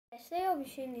guys, today I'll be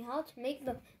showing you how to make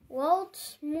the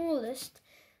world's smallest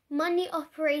money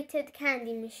operated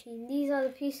candy machine. These are the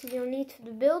pieces you'll need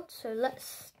to build, so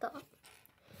let's start.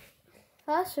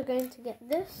 First we're going to get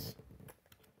this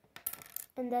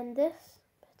and then this,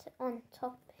 put it on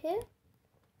top here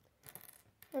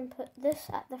and put this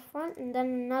at the front and then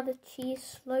another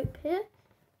cheese slope here,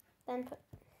 then put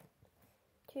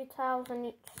 2 tiles on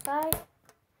each side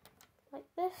like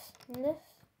this and this.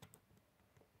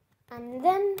 And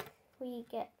then we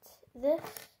get this,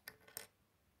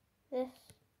 that,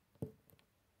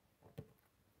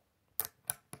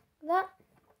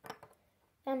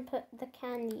 and put the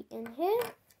candy in here,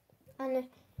 and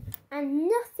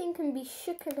nothing can be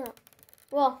shaken up.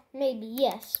 Well, maybe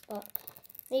yes, but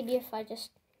maybe if I just,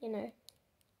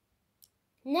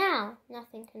 now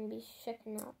nothing can be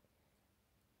shaken up.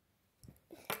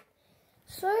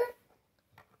 So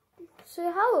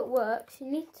how it works,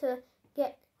 you need to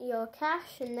get your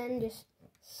cash and then just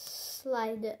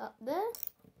slide it up there.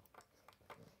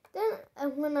 Then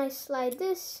when I slide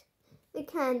this, the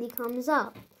candy comes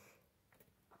up.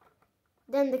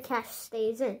 Then the cash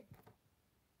stays in.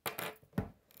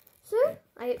 So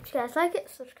I hope you guys like it.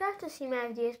 Subscribe to see my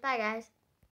videos. Bye guys.